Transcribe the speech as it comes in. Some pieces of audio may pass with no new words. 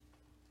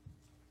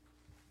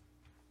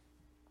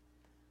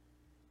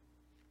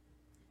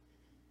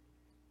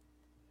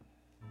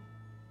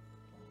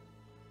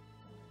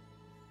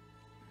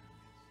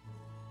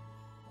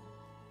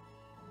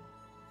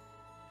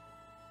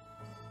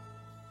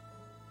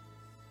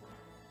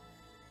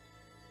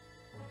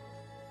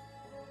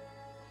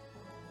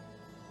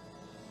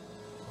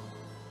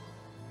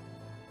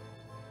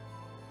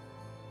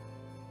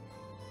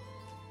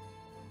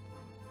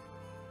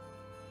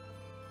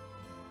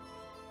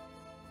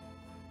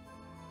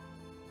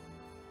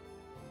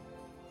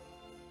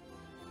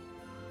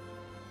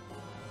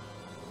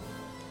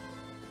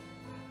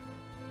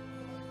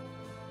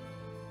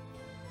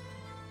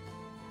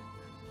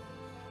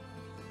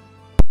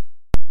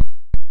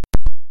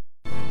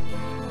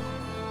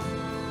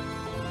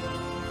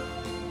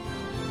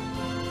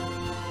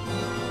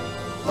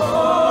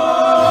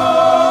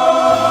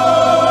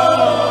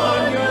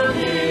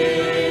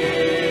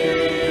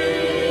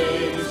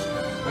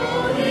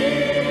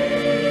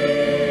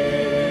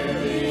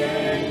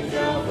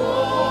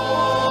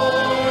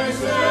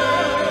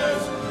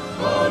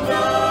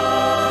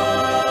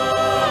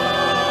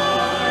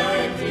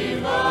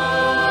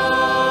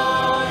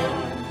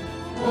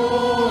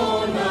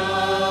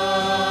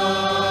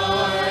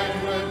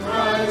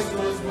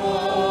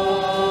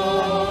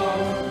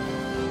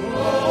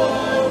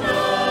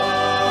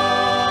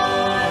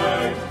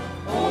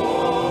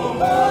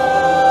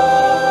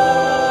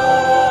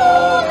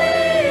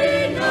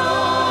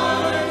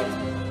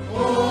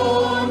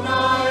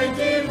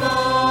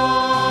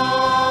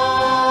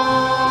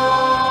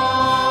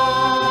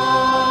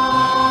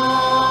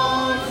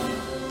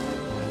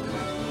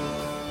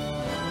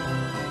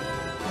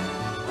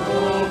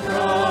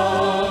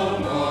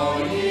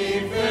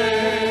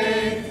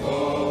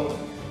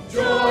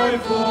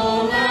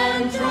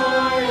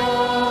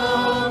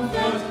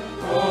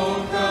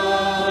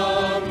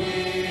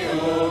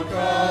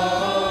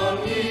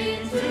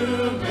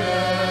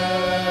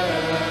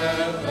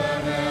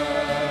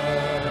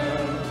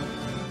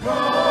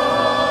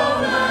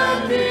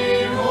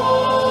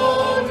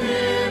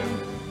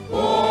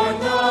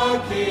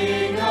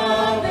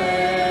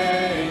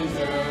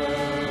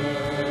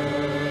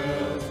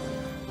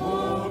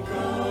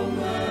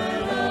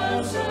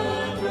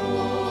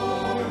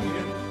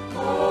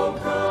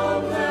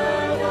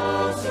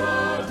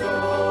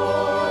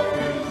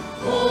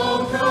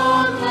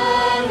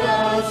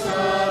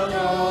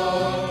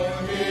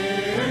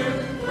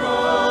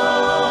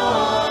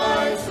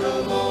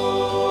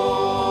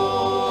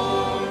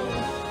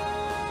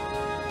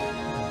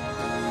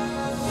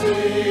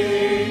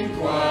sing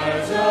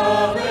choirs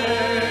of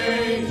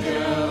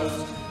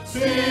angels,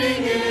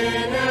 sing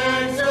in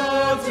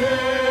exaltation.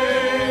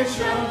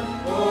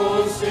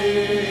 Oh,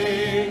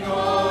 sing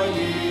all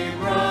ye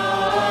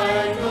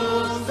bright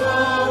hosts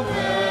of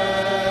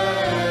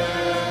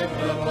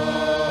heaven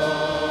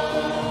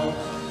above.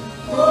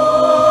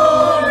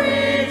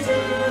 Glory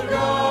to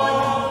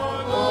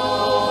God,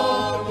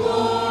 all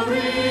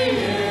glory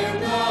in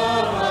the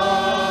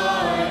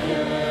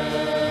highest.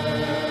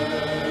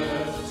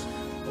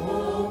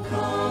 Oh,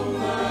 come,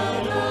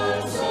 let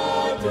us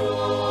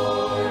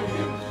adore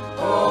him.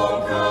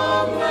 Oh,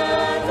 come,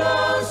 let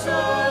us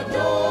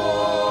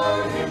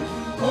adore him.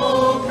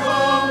 Oh,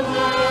 come,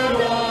 let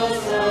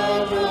us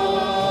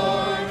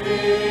adore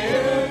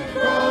him,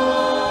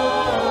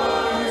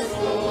 Christ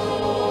the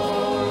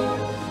Lord.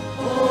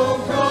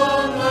 Oh,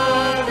 come,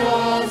 let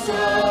us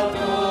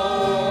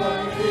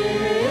adore him,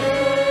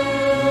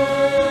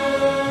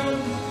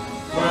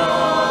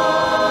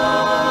 Christ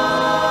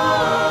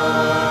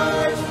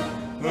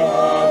the Lord.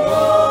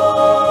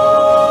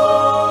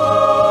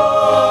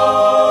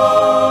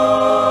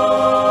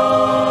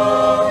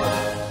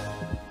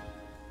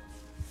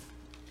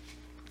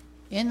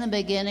 In the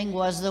beginning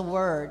was the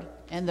Word,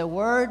 and the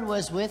Word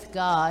was with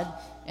God,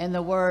 and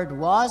the Word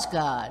was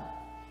God.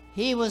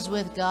 He was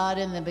with God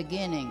in the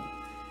beginning.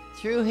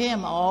 Through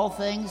him all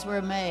things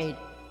were made.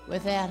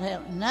 Without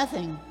him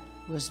nothing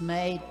was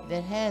made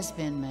that has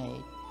been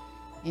made.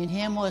 In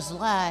him was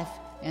life,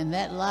 and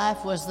that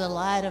life was the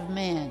light of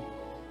men.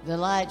 The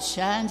light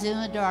shines in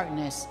the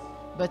darkness,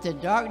 but the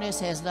darkness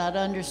has not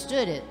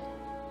understood it.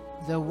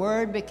 The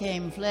Word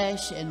became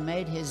flesh and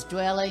made his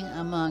dwelling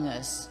among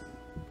us.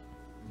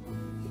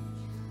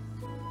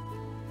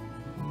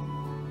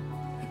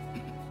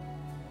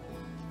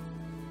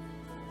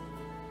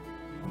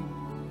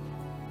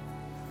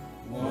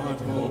 What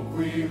hope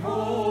we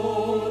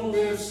hold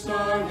this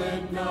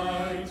starlit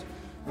night,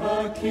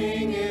 a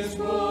King is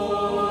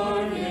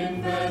born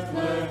in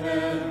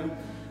Bethlehem.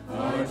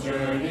 Our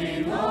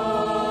journey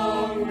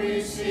long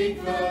we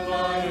seek the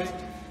light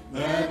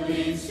that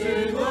leads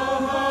to the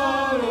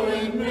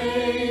hallowed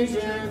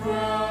manger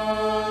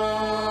ground.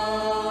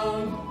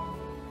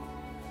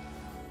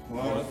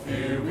 What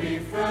fear we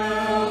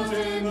felt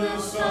in the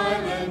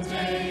silent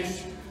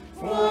age,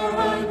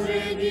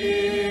 400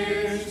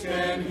 years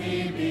can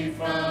he be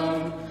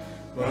found,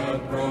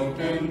 but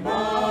broken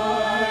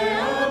by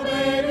a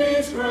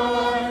baby's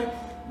cry,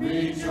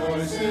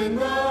 rejoice in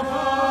the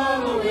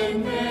hallowed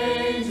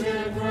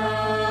manger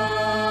ground.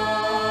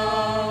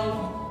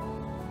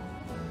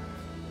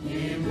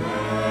 Emmanuel,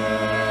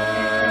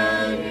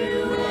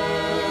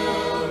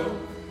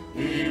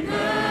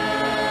 Emmanuel,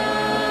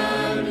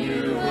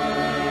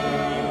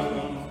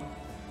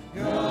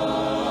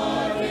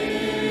 God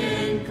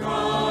incarnate,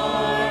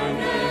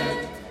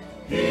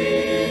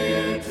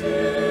 here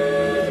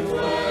to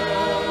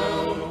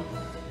dwell.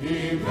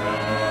 Emmanuel,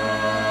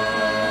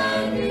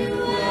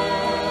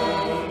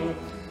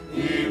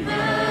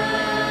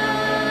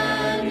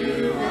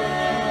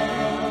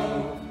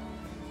 Emmanuel,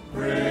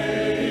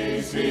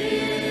 praise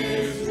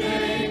his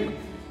name,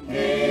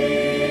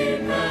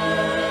 Emmanuel.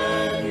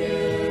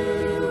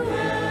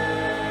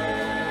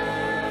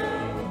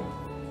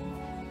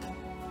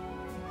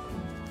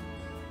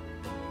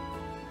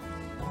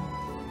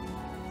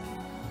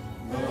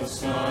 The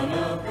Son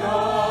of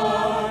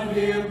God,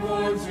 here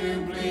born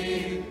to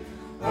bleed,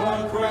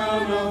 a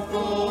crown of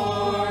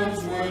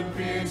thorns would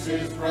pierce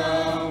his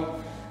brow,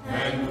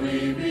 and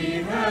we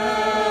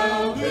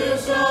beheld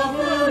this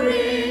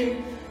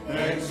offering,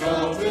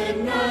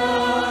 exalted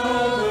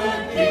now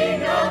the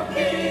King of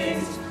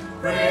Kings.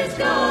 Praise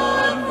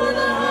God for the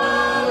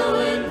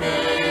hallowed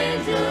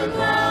manger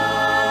ground.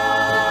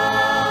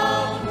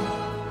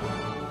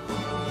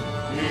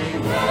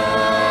 Emmanuel,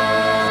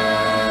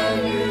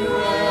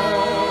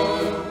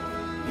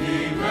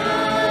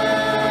 Emmanuel,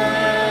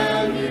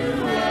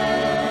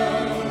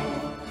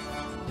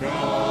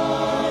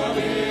 God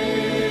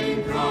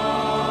incarnate,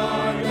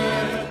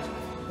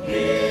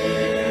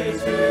 here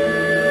to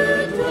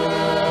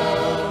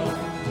dwell.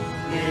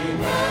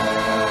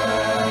 Emmanuel,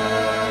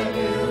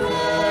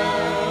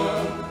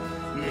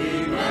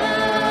 Emmanuel,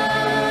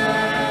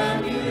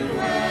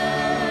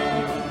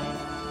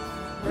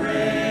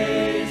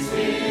 praise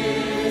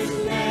his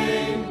name,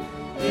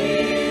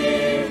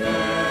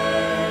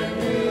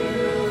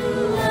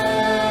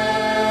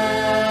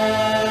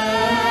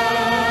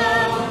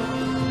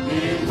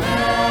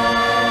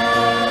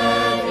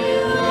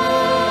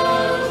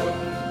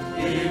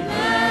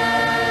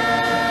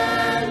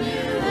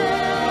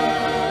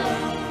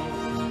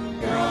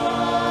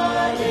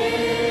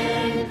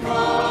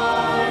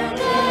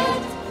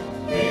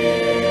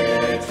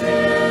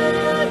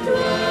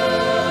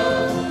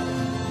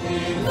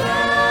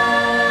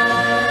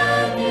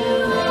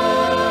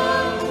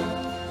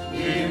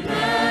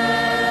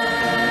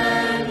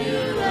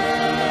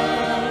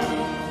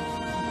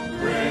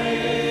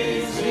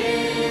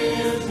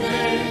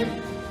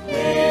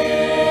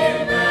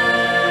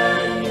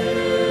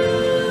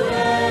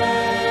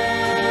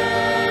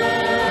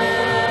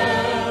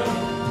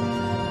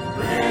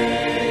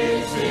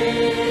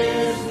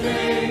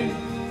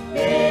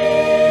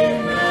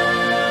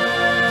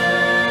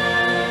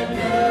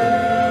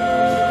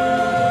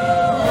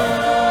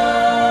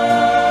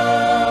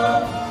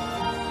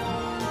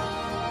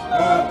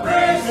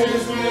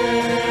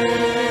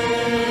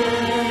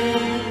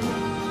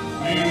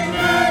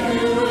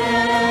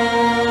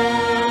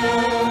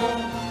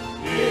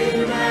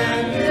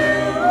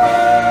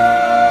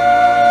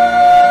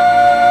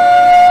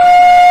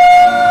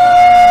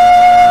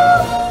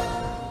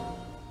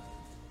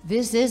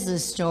 This is the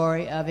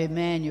story of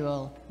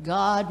Emmanuel,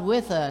 God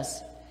with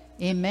us.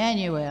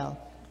 Emmanuel,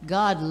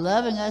 God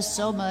loving us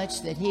so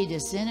much that he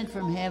descended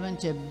from heaven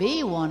to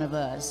be one of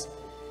us.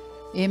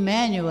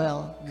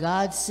 Emmanuel,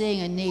 God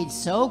seeing a need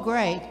so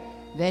great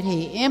that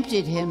he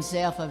emptied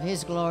himself of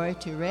his glory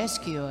to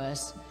rescue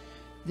us.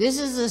 This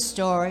is the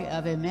story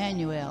of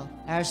Emmanuel,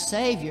 our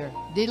Savior,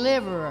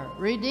 Deliverer,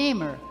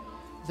 Redeemer,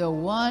 the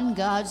one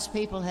God's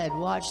people had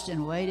watched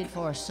and waited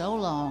for so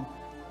long,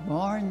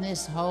 born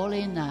this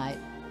holy night.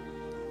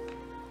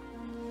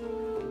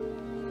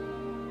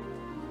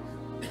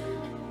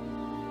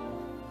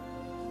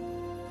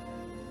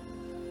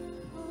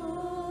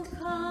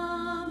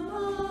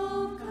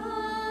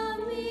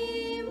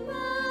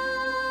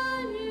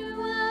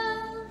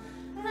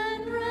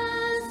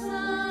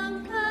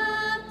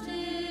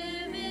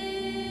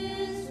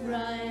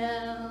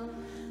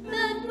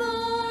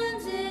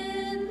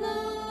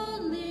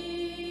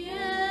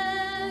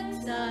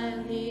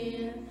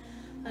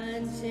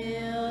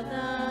 Until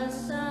the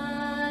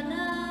Son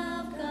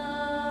of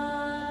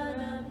God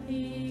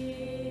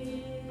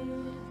appear.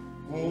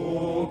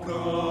 O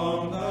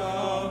come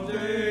thou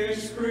day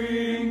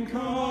spring,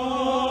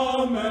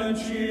 come and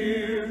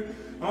cheer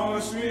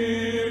our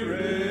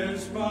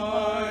spirits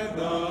by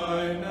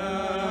thine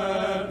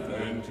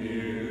advent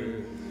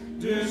here.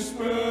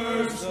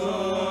 Disperse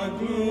the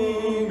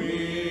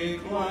gloomy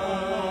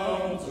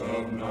clouds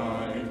of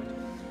night,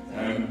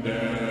 and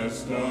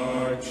death's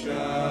dark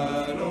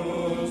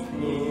shadows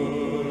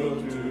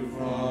put to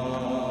flight.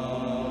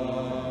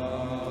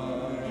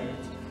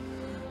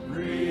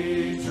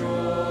 Rejoice,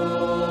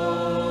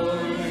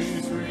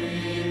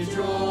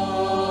 rejoice,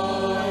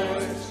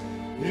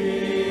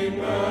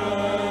 Emmanuel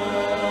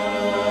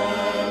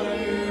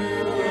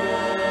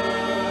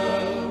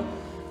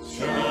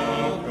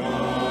shall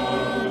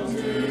come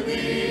to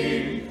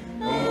thee,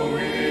 O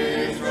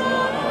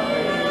Israel.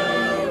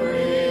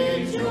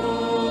 Rejoice,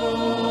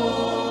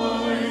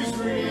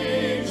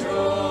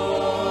 rejoice,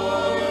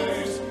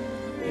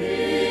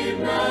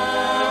 Emmanuel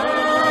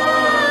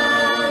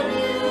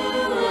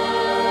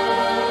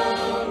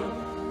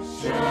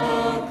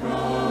shall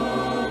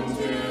come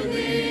to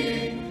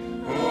thee,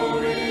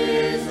 O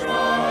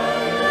Israel.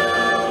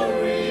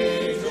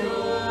 Rejoice.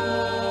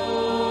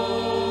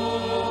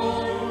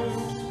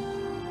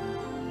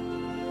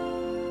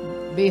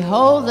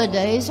 Behold, the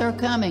days are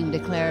coming,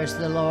 declares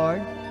the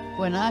Lord,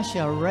 when I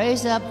shall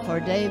raise up for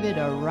David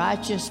a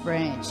righteous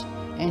branch,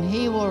 and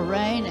he will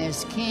reign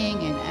as king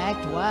and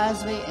act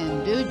wisely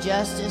and do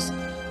justice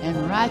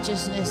and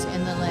righteousness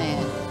in the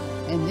land.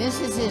 And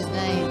this is his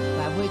name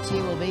by which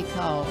he will be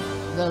called,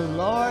 the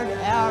Lord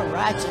our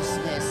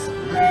righteousness.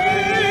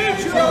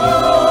 Rejoice,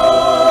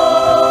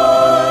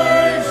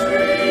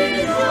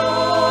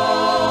 rejoice,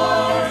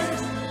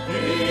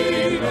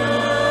 Emmanuel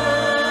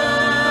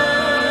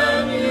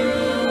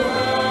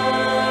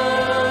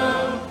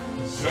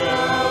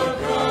shall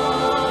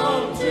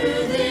come to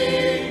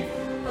thee,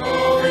 O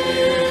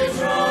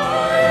Israel.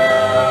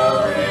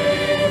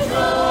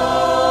 Rejoice,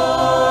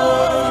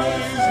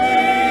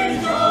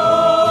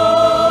 rejoice,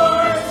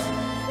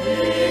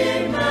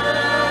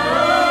 Emmanuel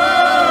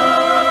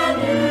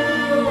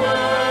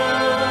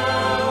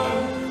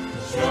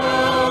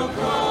shall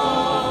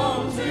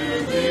come to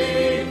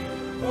thee,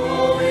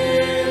 O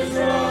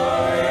Israel.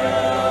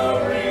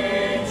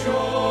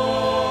 Rejoice,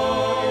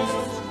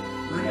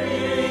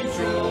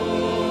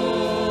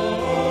 rejoice,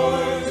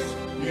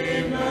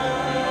 Emmanuel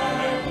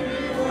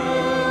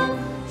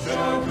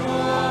shall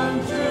come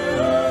to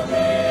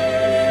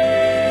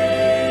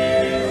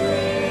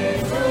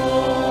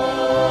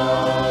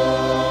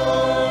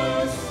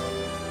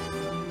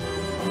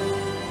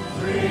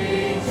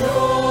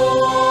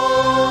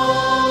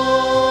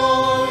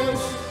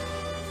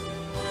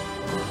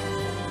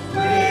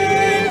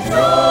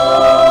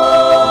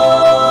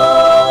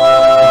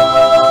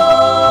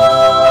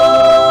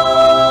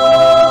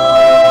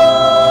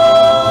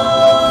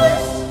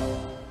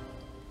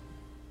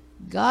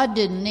God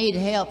didn't need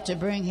help to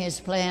bring his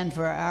plan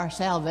for our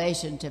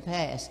salvation to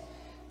pass.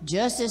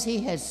 Just as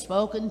he had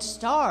spoken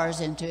stars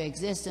into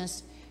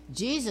existence,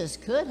 Jesus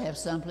could have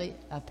simply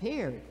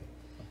appeared.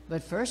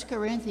 But 1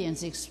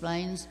 Corinthians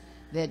explains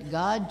that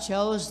God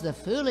chose the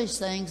foolish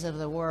things of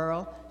the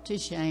world to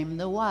shame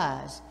the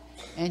wise,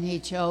 and he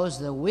chose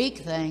the weak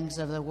things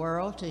of the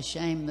world to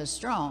shame the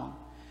strong.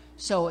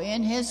 So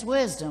in his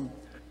wisdom,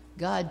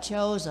 God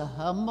chose a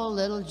humble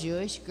little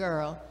Jewish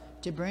girl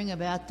to bring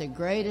about the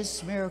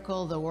greatest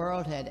miracle the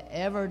world had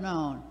ever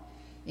known.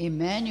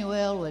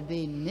 Emmanuel would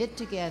be knit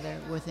together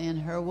within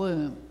her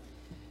womb.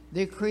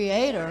 The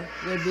Creator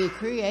would be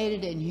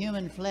created in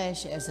human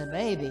flesh as a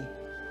baby.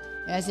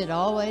 As it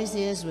always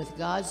is with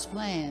God's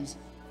plans,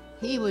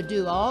 he would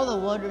do all the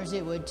wonders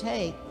it would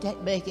take to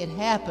make it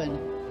happen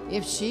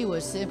if she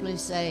would simply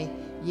say,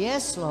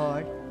 "Yes,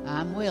 Lord,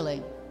 I'm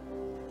willing."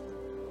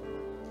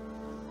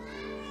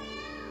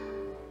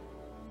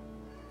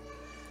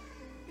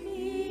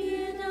 Be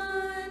it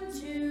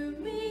unto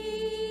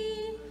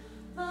me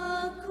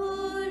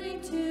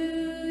according to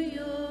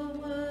your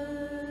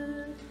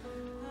word.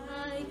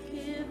 I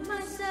can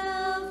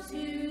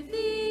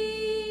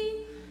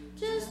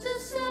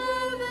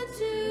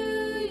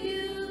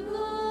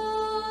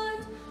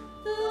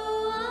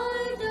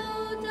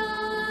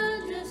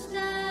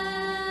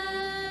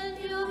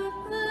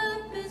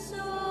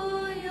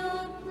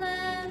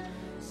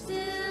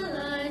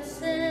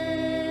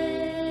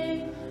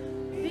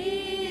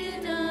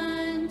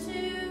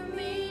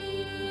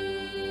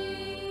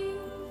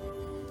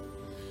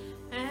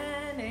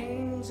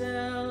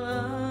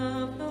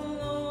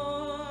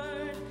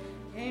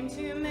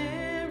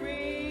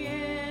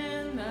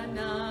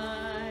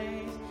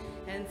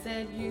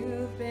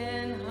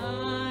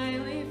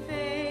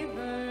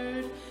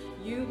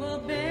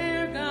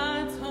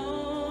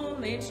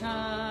a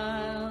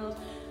child.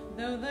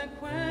 Though the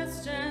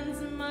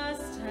questions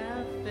must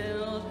have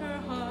filled her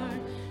heart,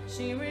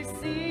 she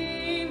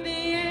received the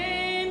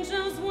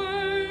angel's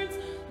words,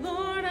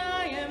 Lord,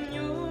 I am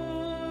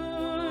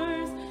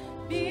yours,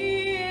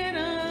 be it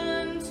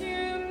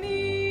unto me.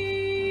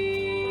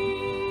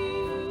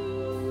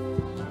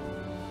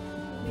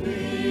 Be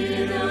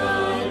it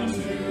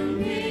unto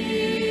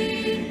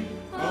me,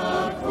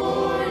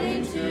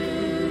 according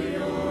to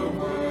your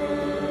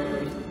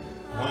word.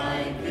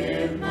 I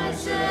give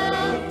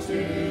myself to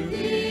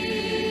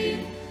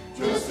thee,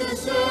 just a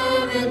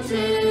servant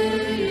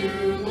to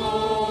you,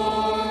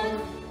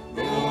 Lord.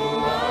 Though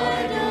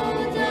I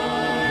don't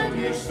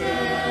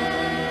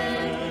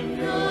understand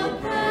your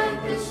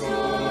purpose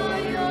or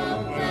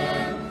your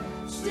plan,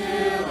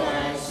 still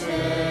I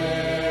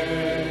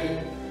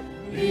say,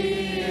 be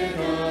it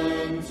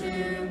unto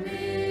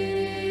me.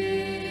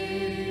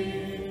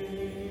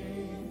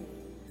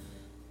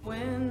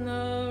 When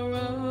the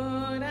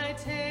road I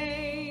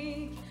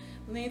take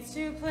leads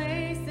to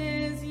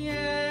places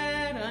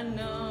yet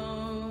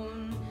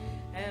unknown,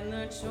 and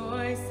the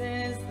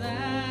choices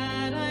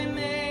that I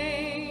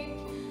make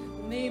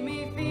leave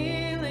me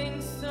feeling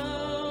so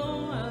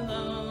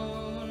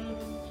alone,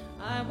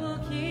 I will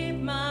keep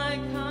my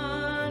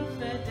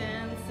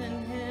confidence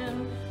in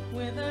Him.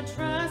 With a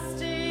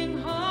trusting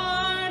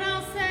heart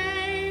I'll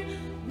say,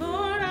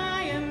 Lord,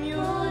 I am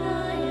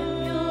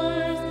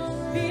yours,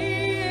 be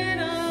it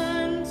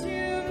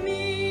unto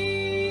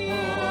me.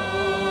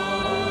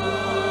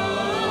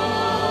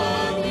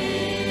 Be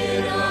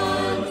it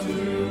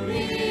unto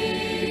me,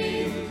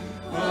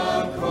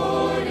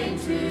 according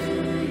to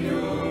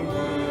your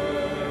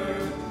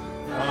word.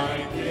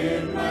 I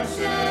give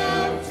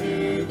myself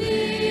to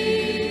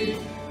thee,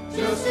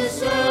 just a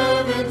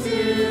servant to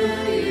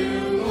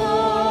you,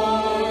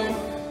 Lord.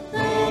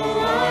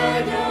 Though I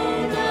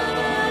don't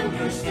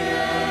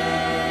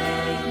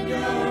understand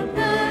your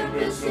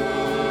purpose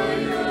or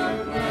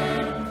your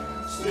plan,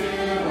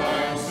 still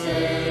I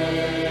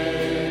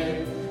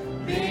say,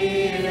 be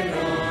it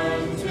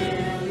unto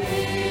me.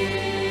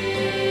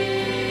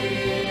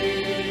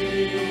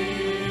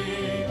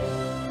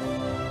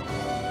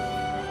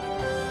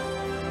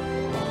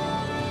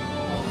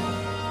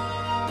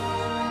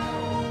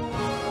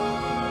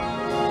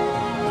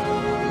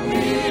 Be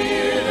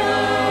it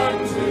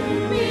unto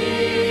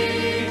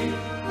me,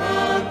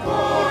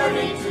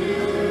 according to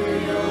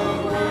your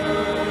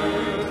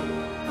word.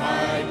 I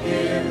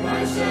give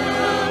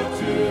myself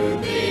to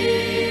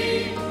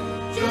thee,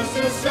 just a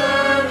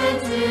servant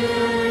to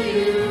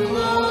you,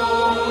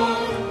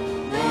 Lord.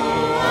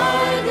 Though I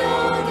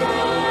don't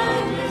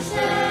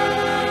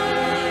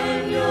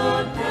understand your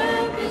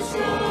purpose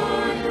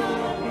or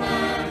your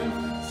plan,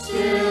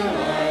 still I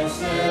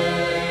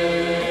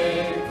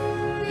say,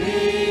 be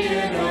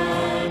it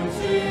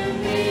unto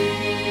me.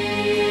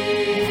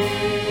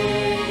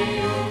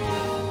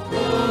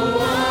 Though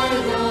I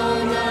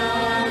don't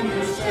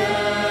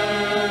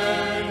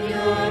understand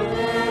your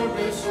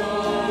purpose or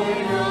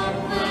your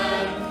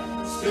plan,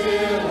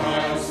 still I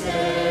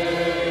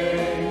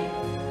say,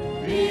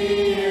 be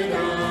it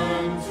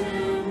unto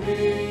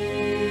me.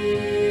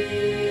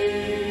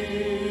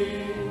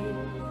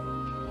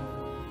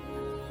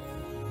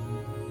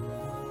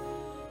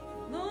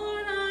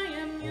 Lord, I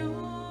am yours,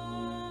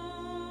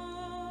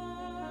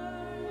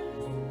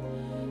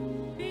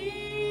 be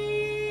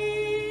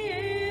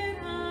it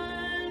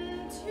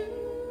unto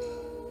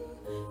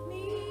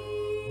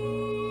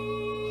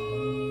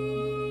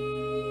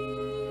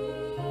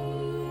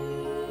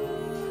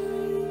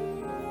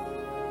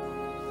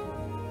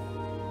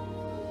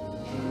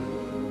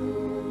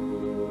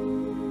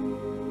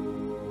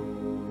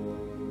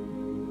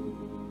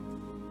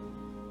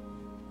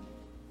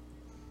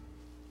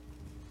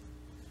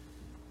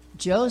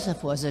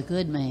Joseph was a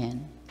good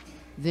man.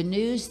 The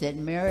news that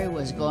Mary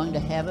was going to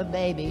have a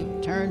baby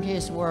turned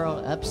his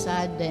world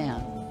upside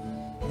down.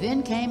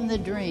 Then came the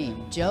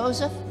dream.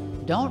 Joseph,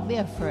 don't be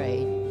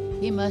afraid.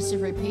 He must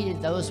have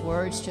repeated those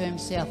words to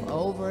himself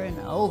over and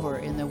over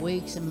in the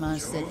weeks and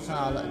months that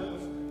followed.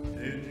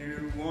 Did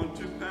you want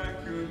to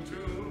pack your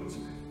tools,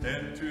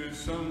 head to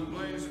some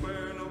place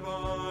where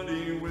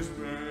nobody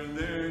whispered,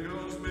 there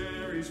goes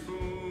Mary's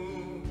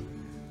fool?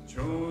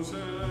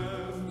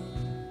 Joseph,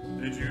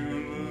 did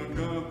you look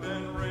up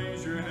and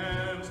raise your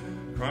hands,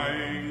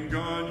 crying,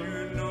 God,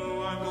 you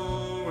know I've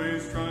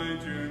always tried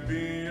to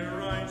be a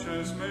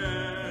righteous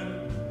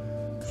man?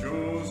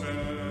 Joseph,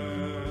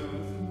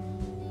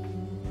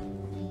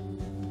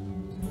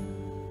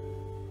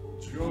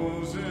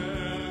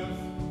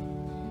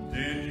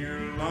 did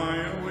you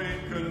lie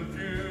awake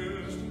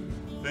confused,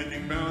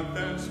 thinking about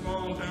that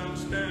small town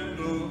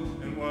scandal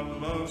and what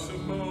love's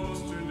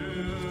supposed to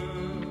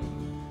do?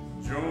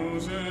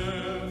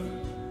 Joseph,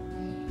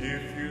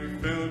 if you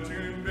felt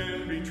you'd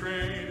been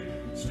betrayed,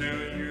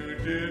 still you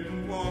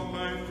didn't walk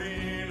by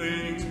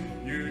feelings,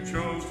 you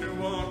chose to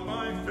walk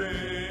by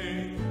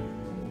faith.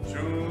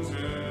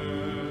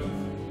 Joseph,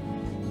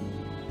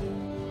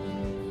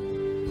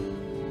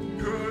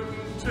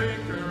 couldn't take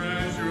her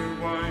as your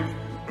wife,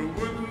 but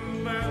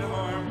wouldn't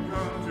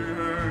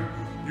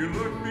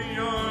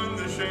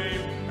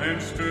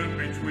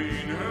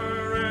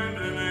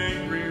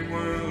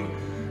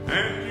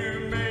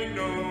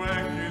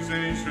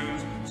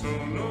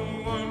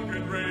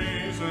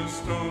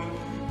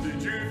Did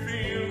you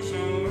feel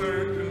so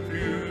hurt,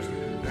 confused,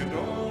 and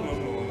all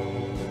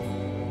alone?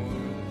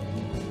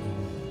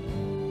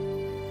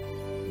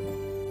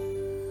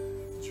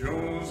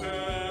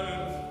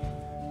 Joseph,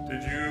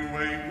 did you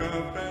wake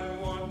up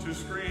and want to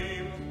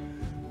scream?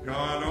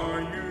 God,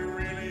 are you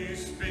really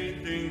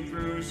speaking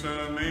through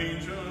some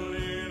angel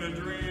in a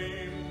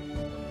dream?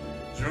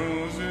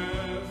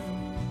 Joseph,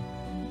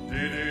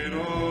 did it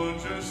all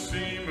just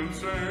seem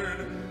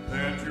absurd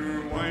that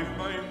your wife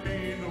might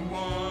be the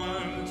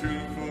one to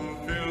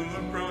fulfill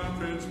the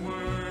prophet's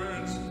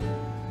words?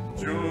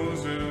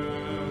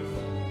 Joseph,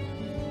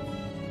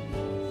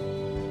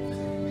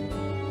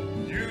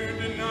 you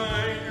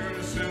denied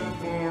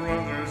yourself for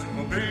others,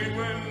 obeyed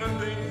when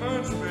nothing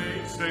much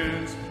made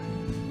sense.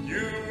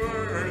 You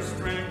were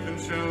strength and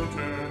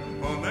shelter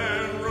on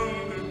that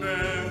road to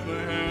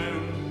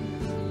Bethlehem,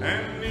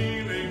 and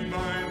kneeling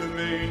by the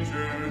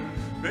manger,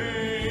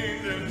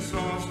 bathed in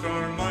soft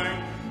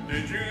starlight,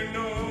 did you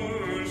know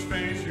whose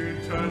face you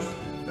touched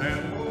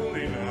that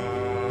holy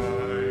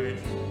night?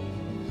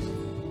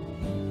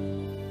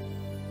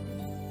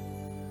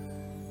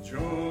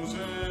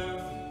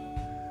 Joseph,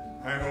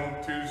 I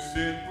hope to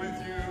sit with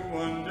you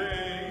one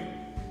day,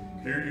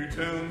 hear you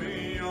tell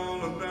me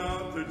all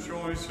about the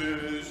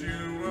choices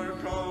you were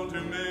called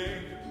to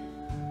make.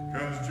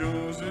 'Cause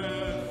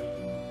Joseph,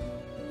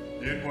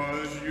 it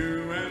was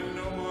you and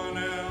no one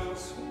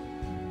else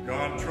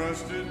God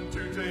trusted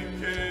to take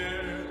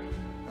care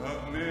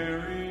of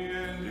Mary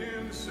and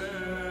himself.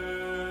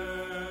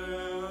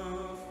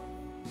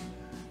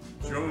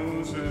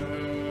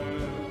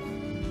 Joseph,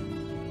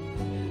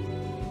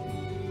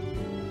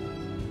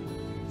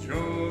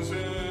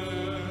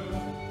 Joseph,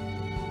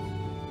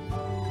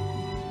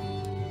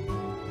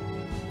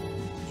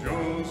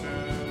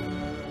 Joseph.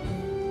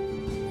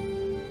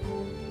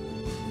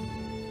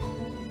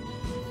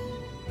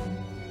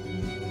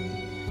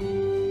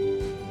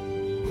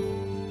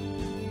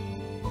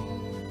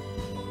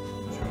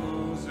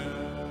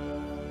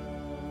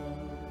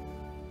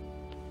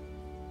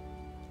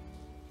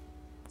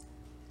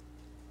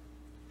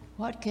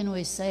 What can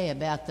we say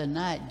about the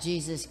night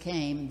Jesus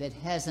came that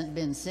hasn't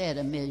been said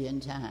a million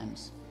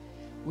times?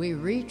 We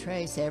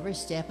retrace every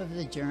step of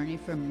the journey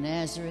from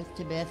Nazareth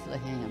to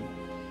Bethlehem.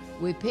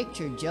 We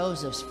picture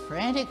Joseph's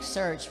frantic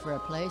search for a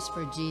place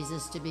for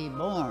Jesus to be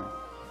born.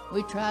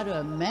 We try to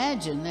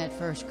imagine that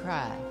first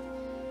cry.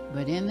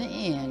 But in the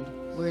end,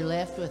 we're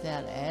left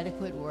without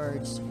adequate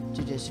words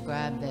to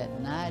describe that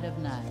night of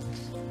nights.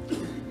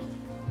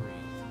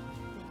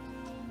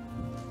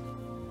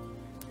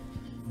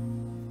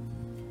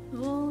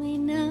 Holy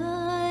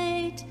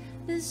night,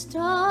 the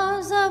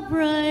stars are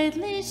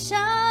brightly shining.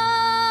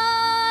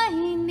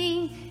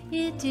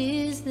 It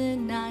is the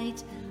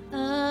night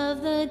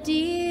of the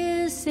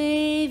dear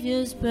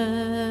Savior's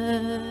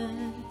birth.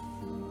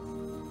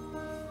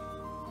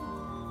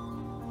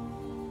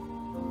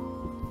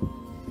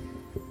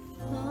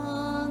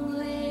 Long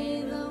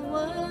lay the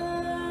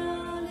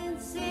world in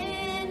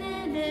sin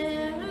and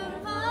error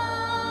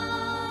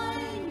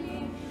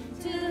hiding,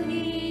 till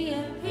he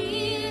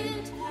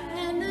appeared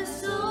and the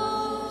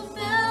soul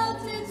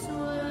felt its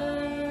worth.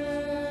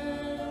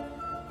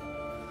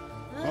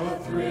 A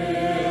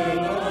thrill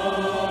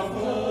of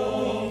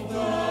hope,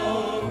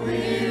 the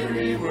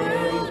weary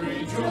world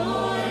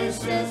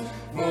rejoices,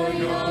 for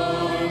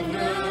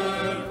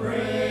yonder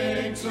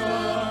breaks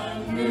a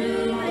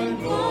new and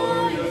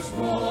glorious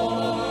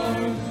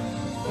morn.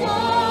 Fall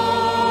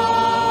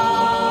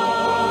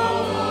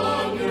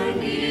on your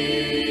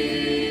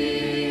knees,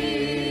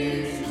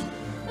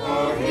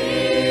 or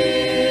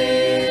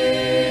hear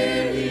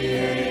the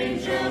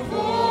angel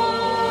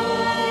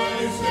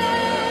voices.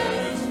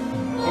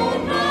 O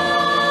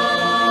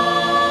night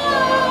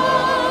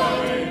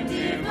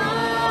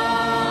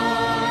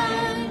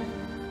divine,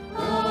 O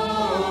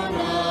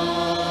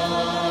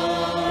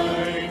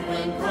night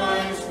when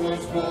Christ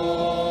was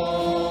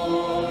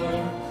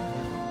born.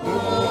 O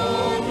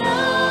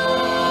night,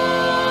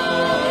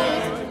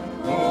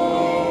 O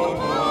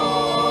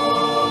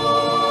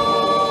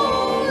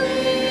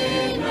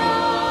holy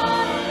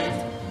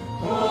night,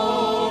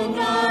 O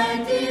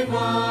night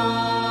divine.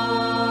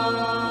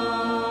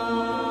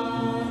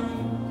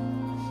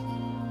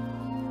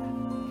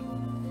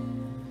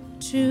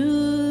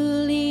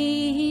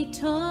 Truly he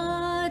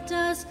taught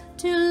us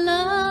to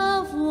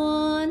love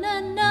one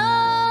another.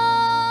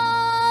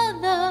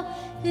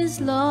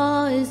 His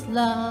law is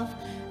love,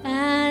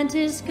 and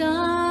his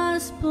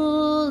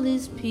gospel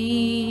is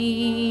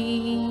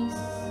peace.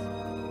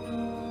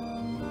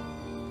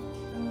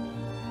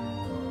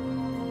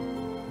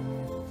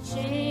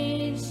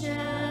 Chains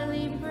shall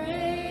he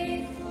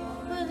break,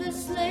 for the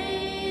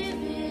slave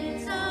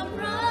is our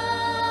brother,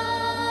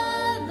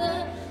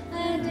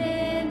 and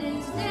in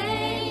his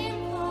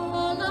name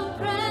all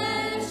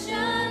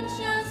oppression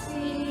shall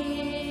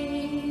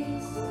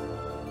cease.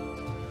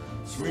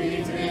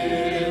 Sweet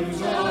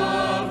hymns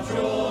of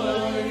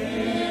joy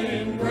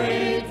in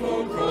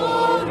grateful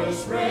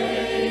chorus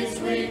raise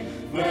we,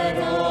 let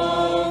all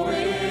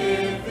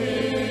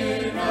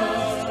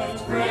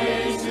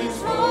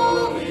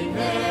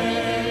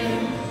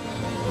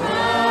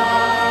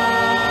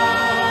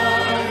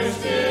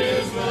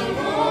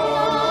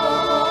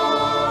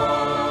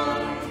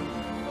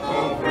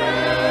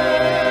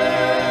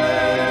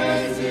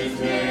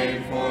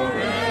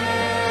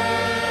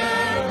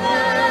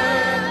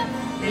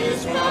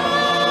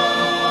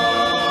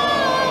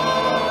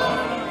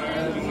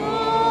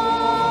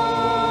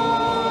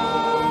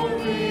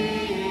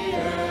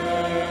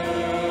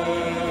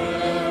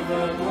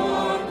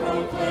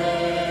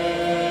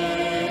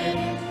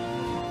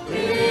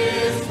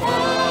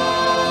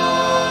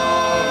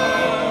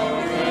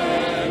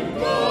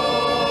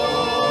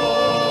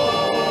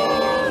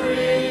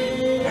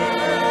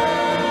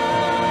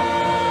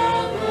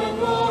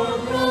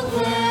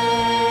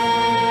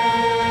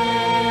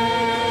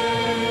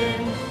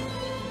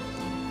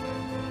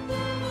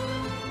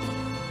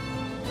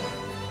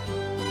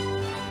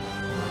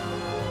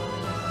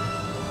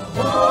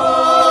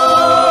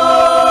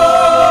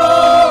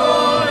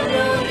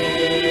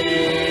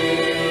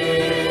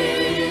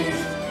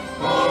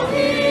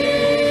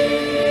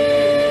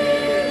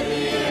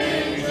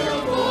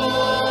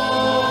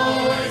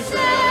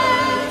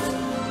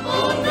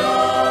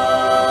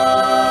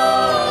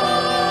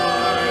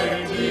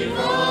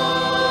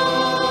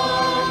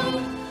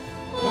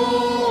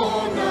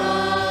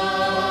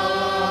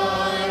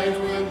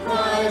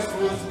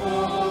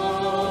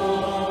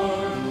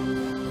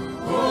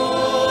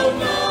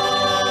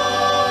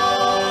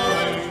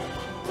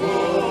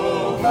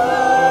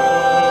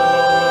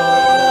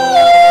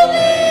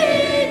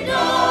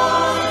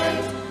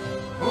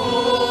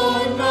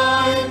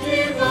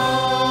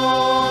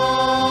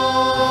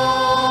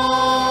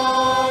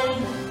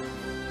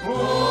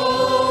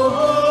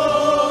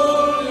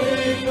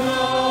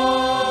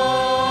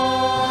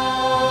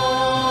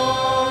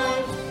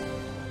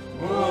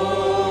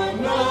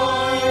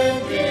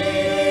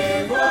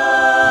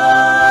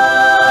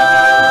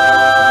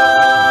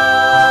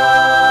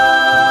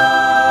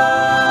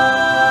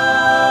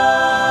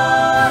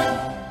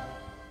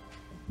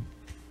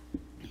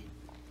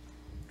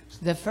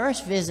The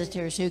first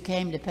visitors who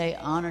came to pay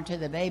honor to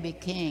the baby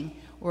king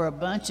were a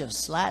bunch of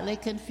slightly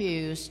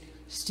confused,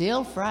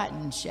 still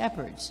frightened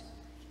shepherds.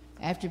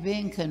 After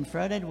being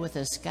confronted with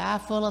a sky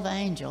full of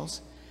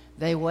angels,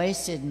 they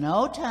wasted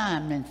no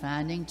time in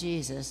finding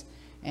Jesus,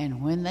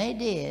 and when they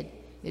did,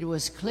 it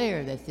was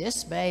clear that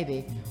this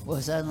baby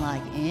was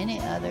unlike any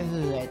other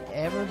who had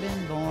ever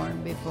been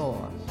born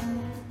before.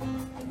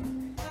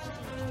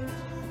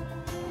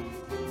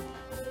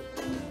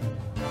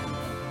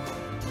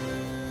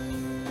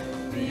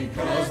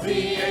 Because the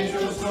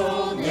angels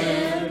told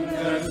them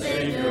their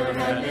Savior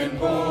had been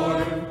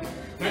born,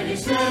 and he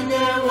said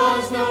there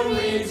was no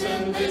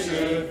reason they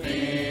should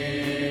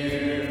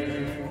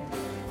fear.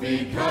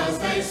 Because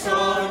they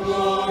saw a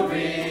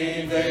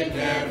glory they'd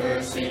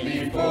never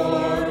seen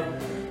before,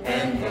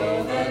 and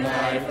though the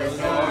night was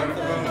dark,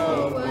 the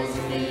hope was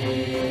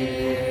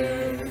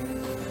near.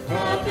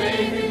 A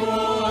baby boy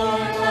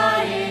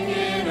lying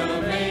in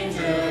a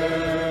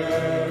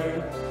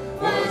manger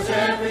was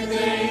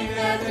everything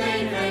that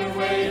they'd been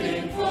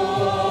waiting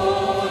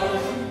for.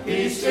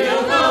 He's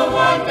still the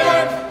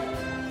wonder,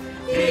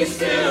 he's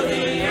still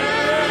the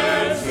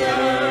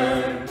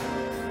answer.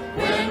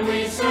 When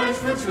we search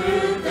for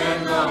truth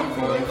and long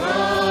for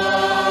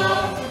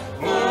love,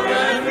 for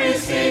every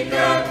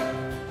seeker,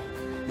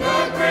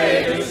 the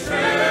greatest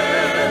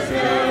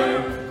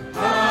treasure.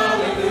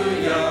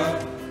 Hallelujah,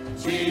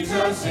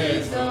 Jesus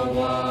is the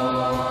one.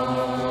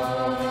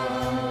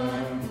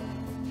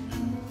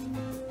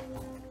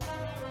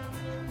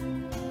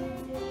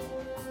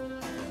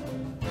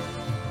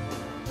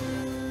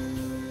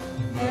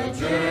 The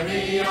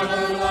journey of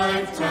a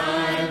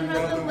lifetime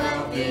of the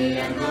wealthy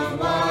and the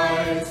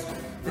wise,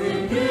 who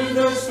knew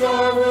the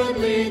star would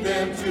lead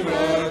them to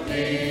a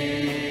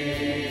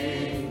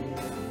king.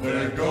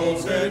 Their gold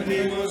said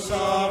he was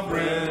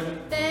sovereign,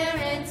 Their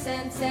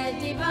incense said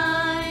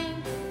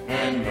divine,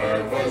 and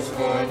myrrh was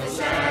for the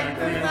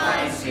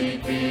sacrifice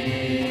he'd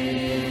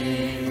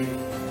be.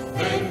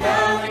 Then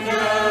bowing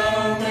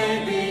down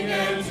they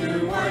began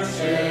to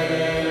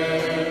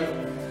worship,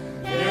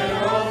 yet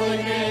all they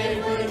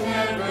gave would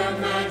never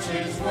match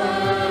his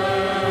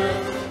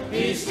worth.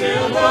 He's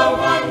still the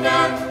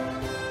wonder,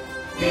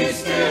 he's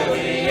still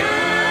the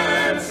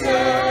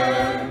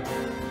answer.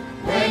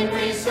 When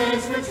we search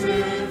for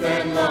truth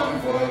and long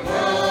for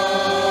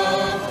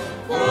love,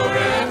 for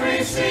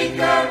every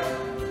seeker,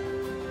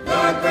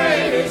 the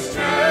greatest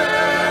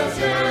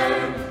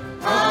treasure.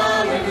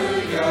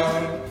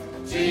 Hallelujah,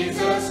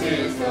 Jesus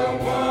is the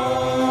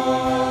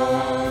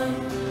one.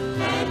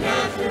 And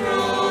after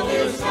all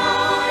this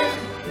time,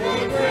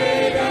 the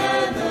great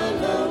and the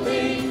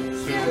lowly,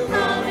 still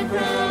coming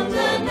from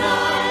the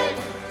night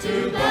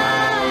to bow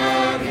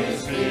at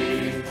his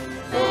feet.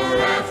 For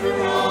after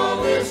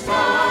all this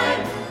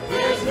time,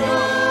 there's no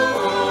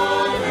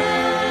one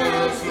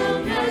else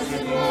so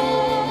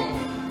merciful,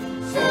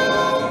 so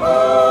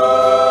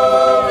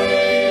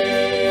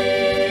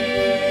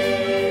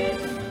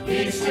holy.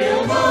 He's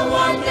still the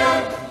wonder,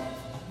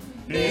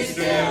 he's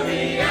still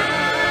the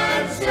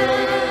answer.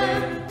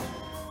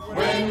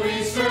 When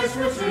we search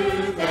for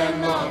truth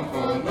and long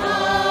for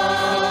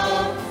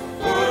love,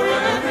 for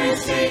every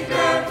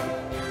seeker,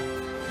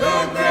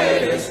 the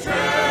greatest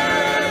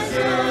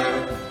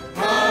treasure.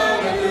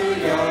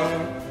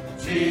 Hallelujah,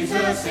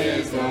 Jesus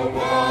is the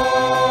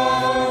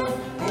one.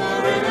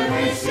 For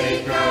every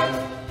seeker,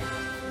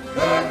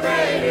 the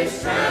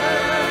greatest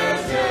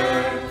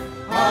treasure.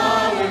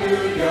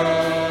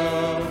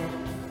 Hallelujah,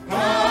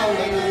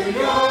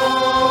 hallelujah,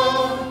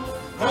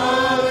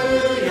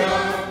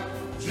 hallelujah,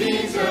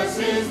 Jesus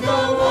is the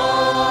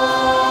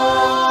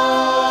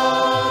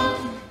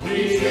one.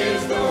 He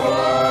is the one.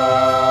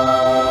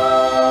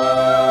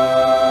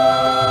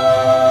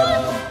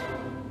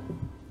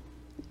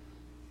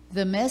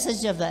 The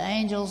message of the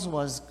angels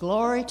was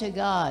glory to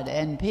God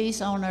and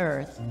peace on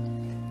earth.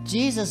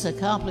 Jesus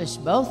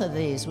accomplished both of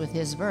these with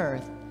his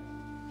birth.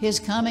 His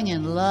coming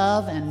in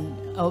love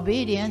and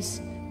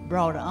obedience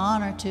brought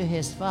honor to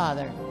his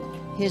Father.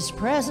 His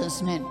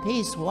presence meant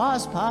peace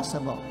was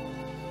possible.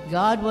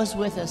 God was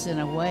with us in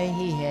a way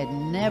he had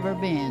never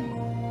been.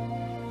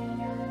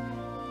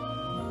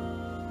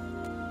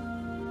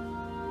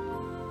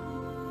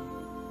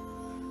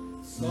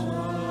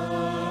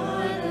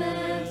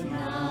 Silent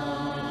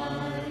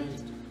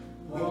night,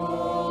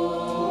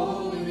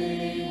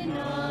 holy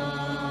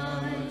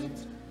night,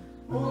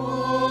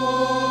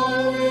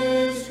 all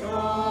is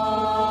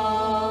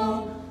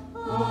calm,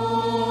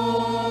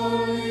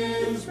 all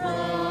is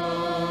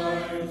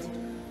bright.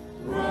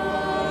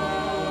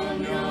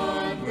 Run,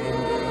 yon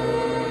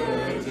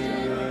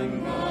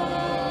virgin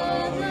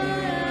mother.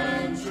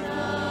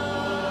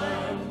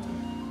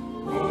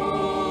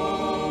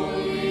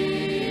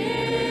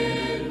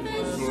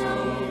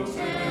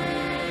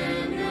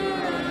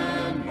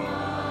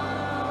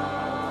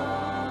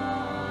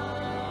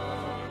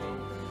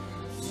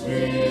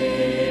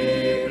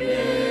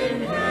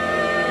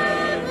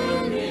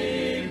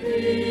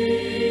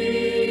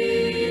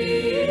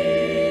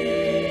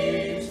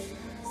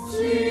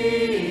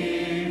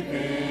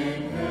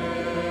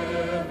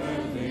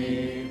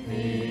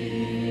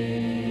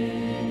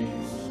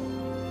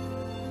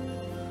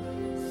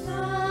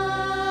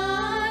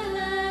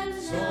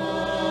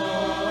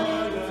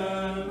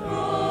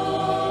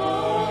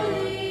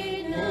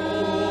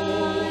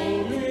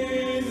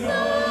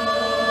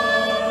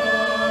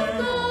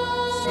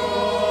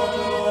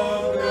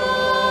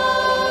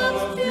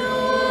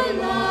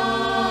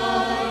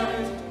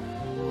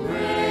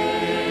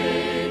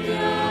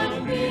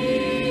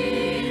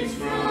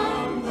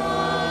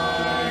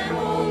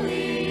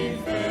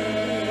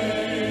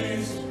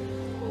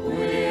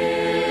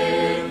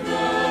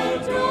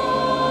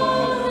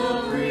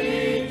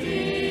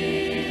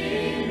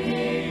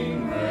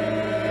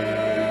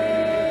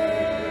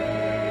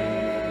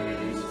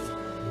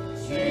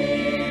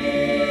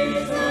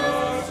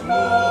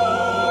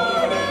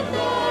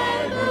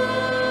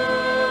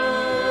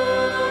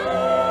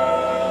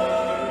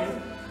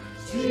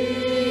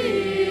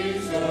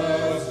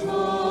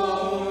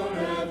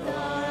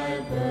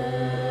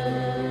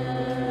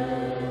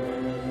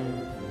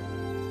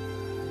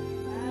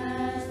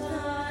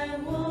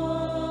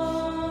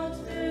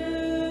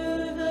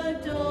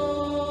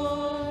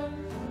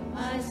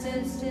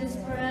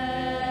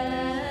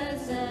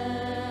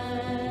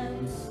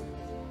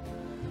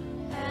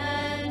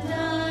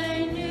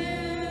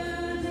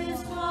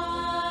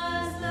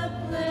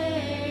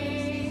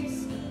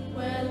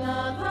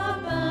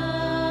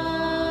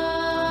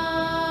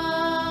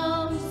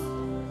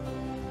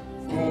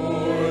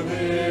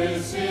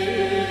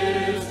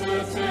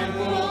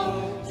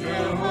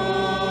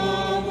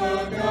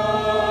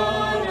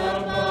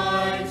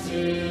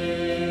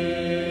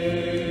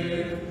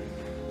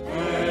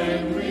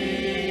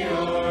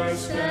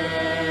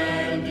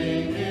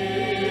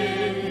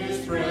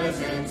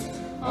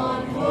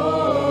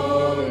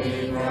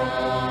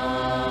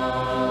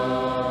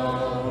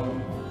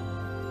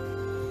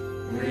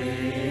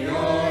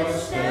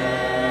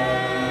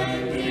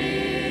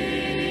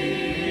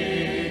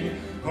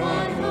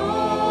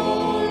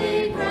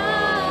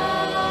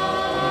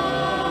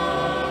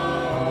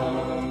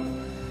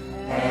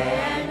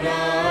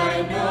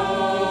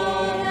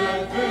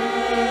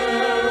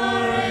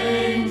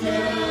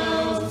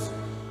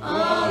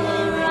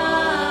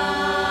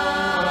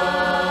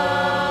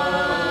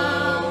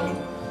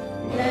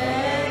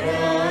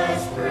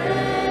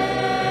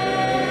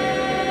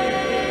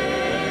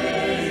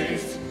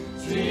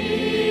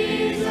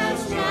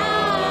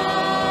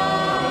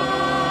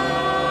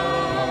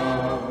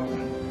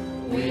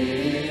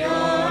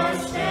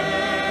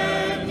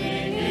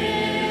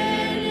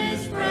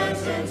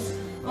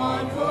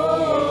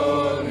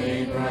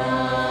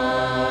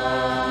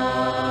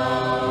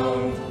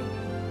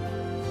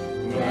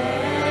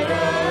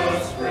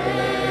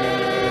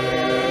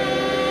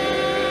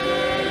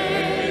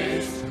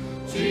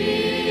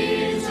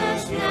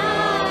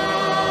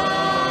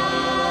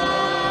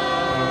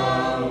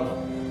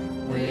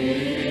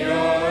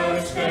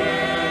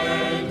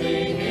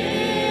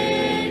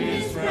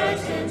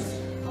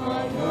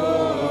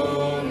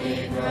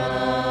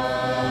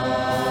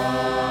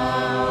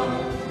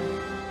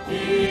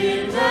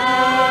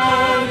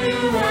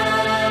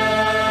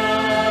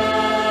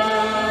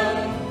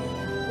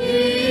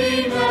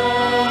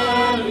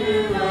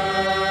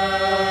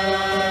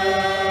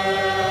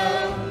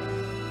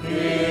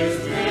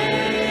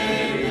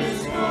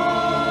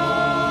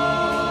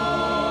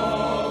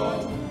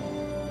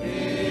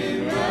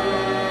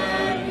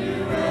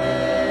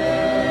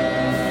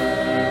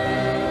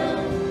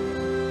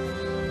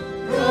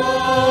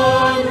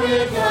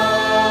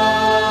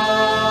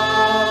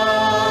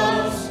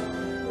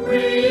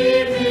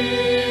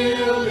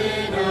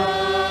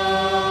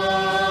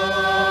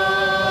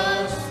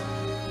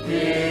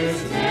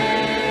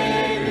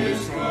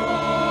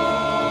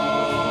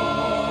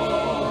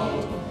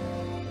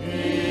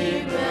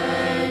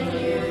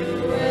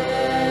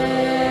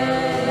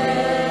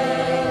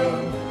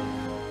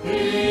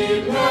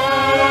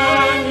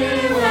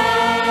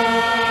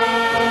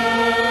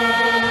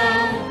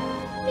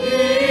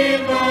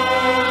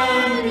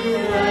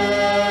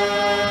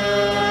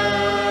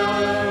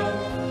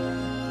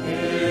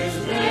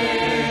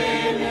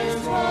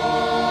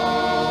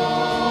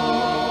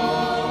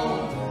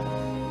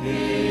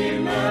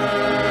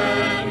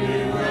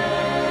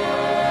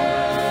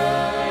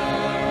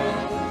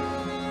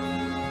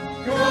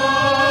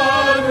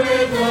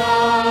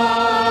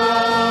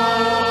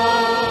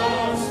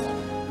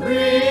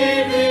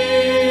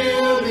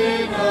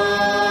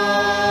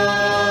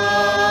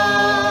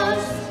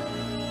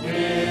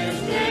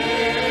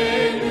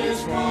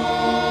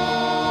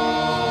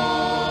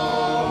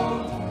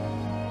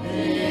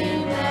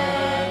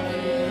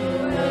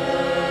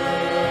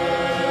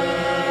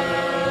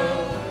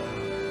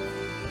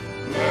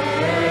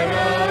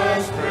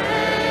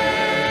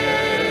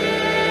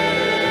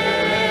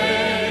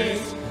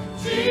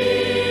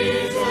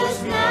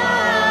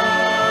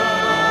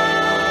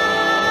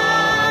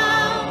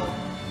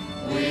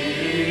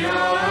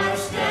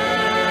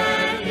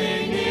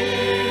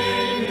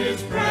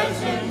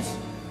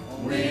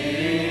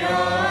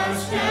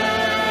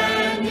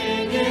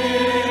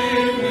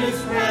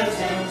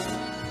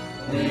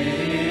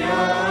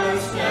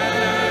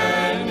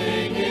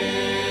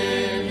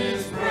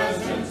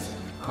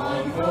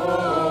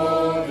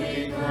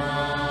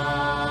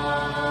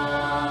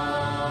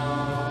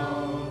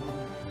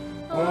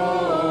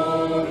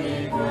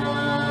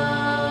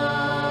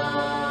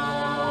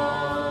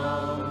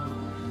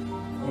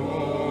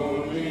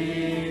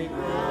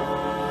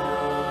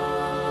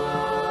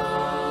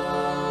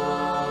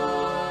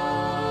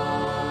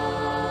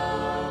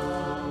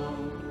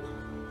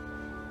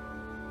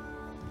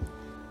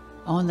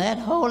 On that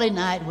holy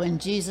night when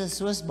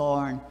Jesus was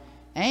born,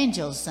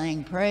 angels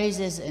sang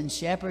praises and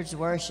shepherds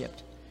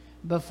worshiped.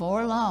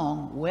 Before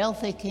long,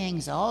 wealthy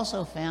kings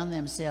also found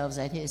themselves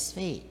at his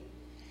feet.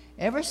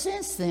 Ever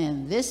since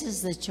then, this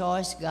is the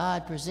choice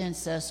God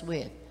presents us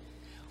with.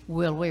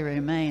 Will we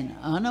remain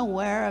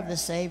unaware of the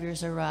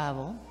Savior's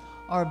arrival,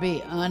 or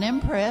be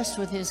unimpressed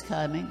with his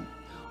coming,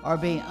 or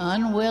be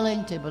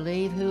unwilling to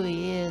believe who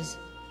he is?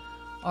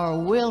 Or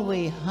will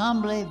we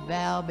humbly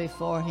bow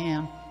before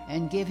him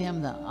and give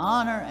him the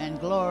honor and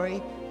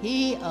glory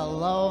he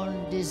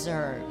alone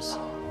deserves?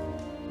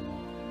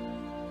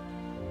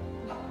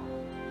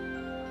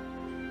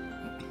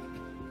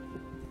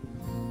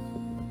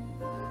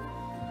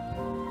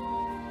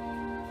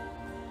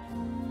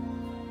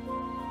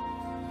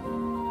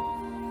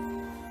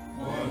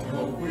 What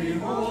hope we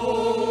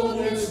hold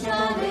this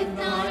starlit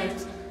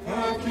night,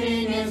 a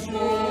King is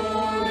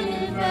born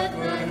in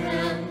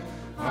Bethlehem.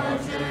 Our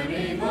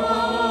journey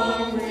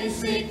long, we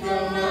seek the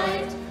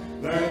light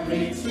that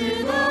leads to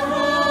the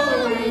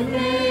holy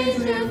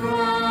manger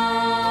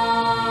ground.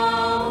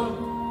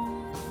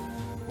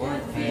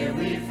 What fear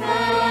we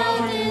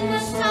felt in the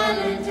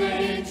silent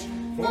age,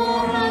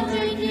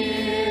 400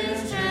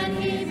 years can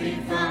he be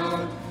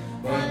found,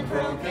 but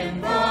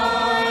broken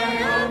by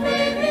our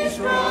baby's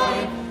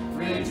cry,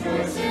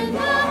 rejoice in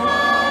the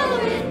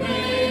holy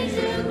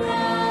manger ground.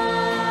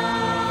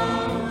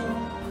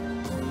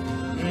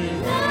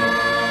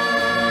 Emmanuel,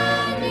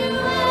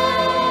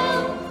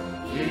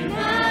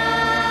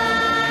 Emmanuel,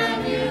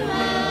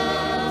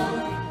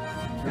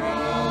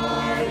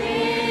 God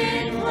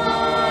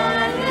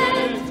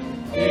incarnate,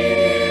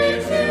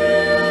 here to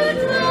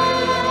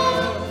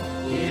dwell.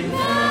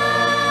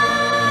 Emmanuel,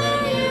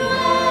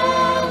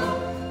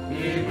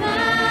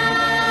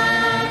 Emmanuel,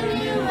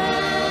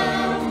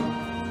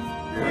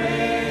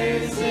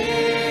 praise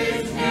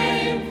his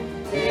name,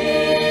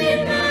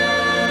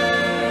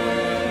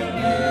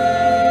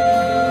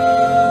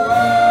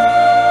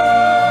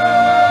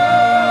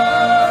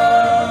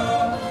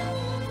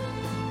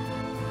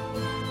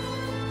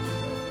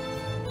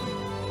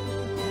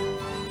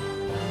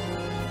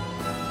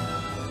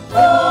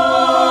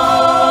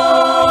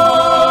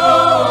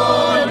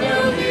 on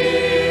your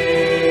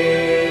knees,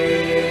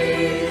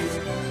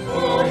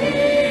 oh,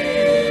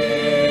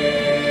 hear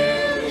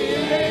the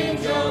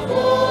angel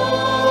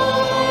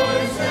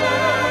voices,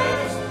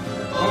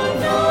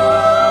 anointing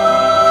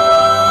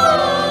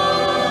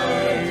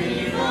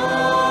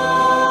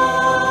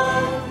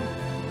on,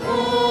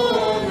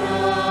 oh,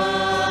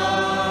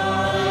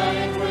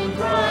 night when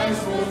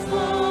Christ was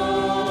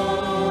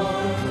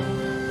born,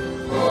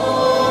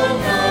 oh,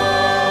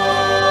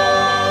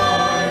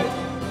 night,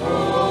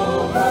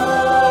 oh,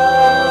 holy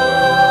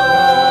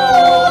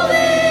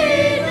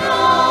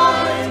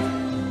night,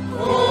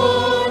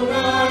 oh,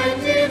 night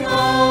divine.